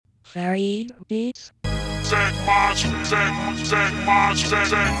Very beats. Zach March, Zach March,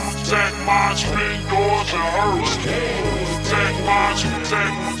 Zach March, been yours and hers. Zach March,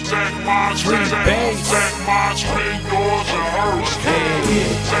 Zach March, Zach March, been yours and hers.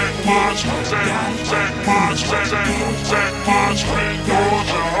 Zach March, Zach March, Zach March, been yours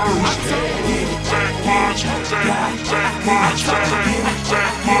and hers. Zach March, Zach March,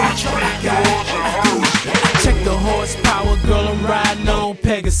 Zach March, been yours and hers. Check the horsepower, girl, I'm riding on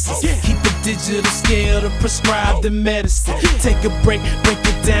Pegasus. Keep a digital scale to prescribe the medicine. Take a break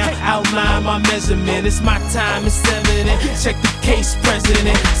it down, outline my measurement. It's my time, it's evident. Check the case,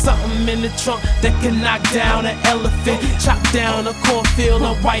 president. Something in the trunk that can knock down an elephant. Chop down a cornfield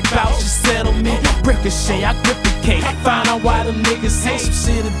and wipe out your settlement. Ricochet, I grip the cake. Find out why them niggas hate some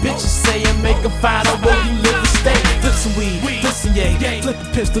shit the bitches say and make them find out where you live and stay. Flip some weed, flip some yay. Flip a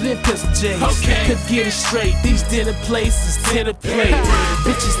pistol, then pistol J. Could get it straight. These dinner places tend to play.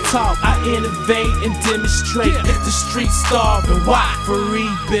 Bitches talk, I innovate and demonstrate. The streets starving, why? Free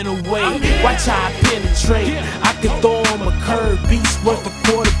been away. Watch how I penetrate. I could throw him a curve, beats worth a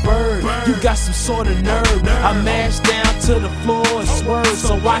quarter bird. You got some sort of nerve. I mash down to the floor and swerve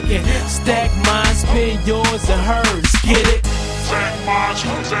so I can stack mine, spin yours and hers. Get it? Zach March,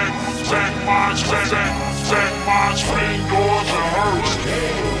 Zach March, Zach March, been yours and hers.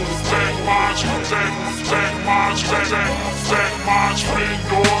 Zach March, Zach March, Zach March, been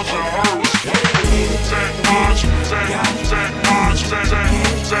yours and hers. Zach March, Zach March, Zach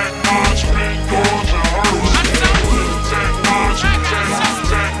March, been yours and hers. Zach March, Zach March,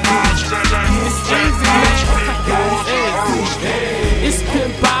 Zach March, been yours and hers. It's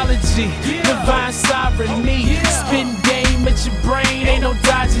pimpology, divine sovereignty. Spin game at your brain, ain't no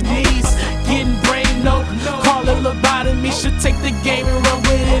dodging these. Getting brain no, call it lobotomy. Should take the game and run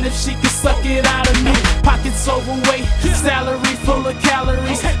with it if she can suck it out of me. Pockets overweight, salary full of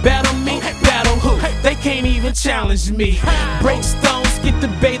calories. Battle me, battle who? They can't even challenge me. Break stones, get the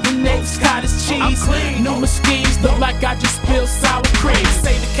bathing apes, cottage cheese. Numerous schemes, look like I just spilled sour cream.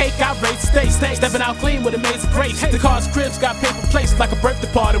 Say the cake, I rate steak. Stepping out clean with amazing grace. The car's cribs got paper plates like a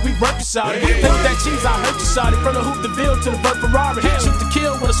birthday party. We work it, shawty. Think that cheese, I hurt you, shawty. From the hoop to Ville to the Burt Ferrari. Shoot to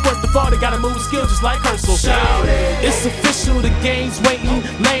kill with a squirt the 40. Gotta move the skill just like Herschel. It's official, the game's waiting.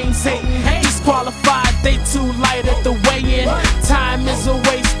 Lanes hating, disqualified. They too light at the weigh-in. Time is a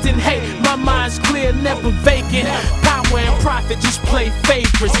wasting. Hey, my mind's clear, never vacant. Power and profit, just play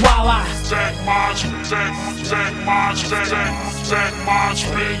favorites while I Zach March, Zach March, Zach March,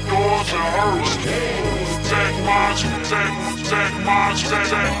 been yours and hers. Zach March, Zach March,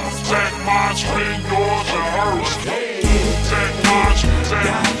 Zach March, been yours and hers. Zach March,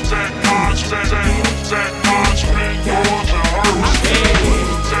 Zach March, Zach March, been yours and hers.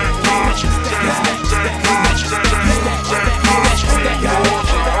 Zach March, Zach March, Zach March, been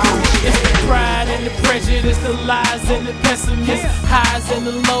yours and hers. It's the pride and the prejudice, the lies and the pessimists, highs and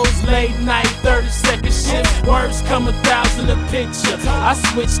the lows, late night, 30-second shift. Words come 1,000 a picture. I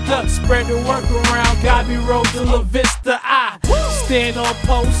switched up, spread the work around, got me rolled to La Vista. I stand on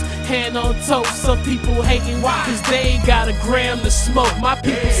post, hand on toast. Some people hating cause they ain't got a gram to smoke. My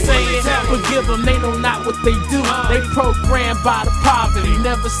people saying, forgive them, they know not what they do. They programmed by the poverty,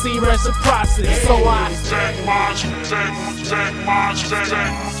 never seen reciprocity. So I Zach March, Zach March,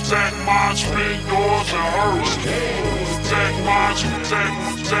 Zach March, been yours and hers. Zach March,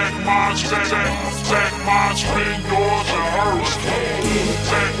 Zach March, Zach March, been yours and hers.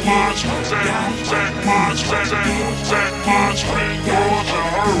 Zach March, Zach March, Zach March, been yours and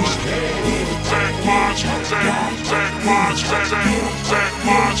hers. Zach March, Zach March,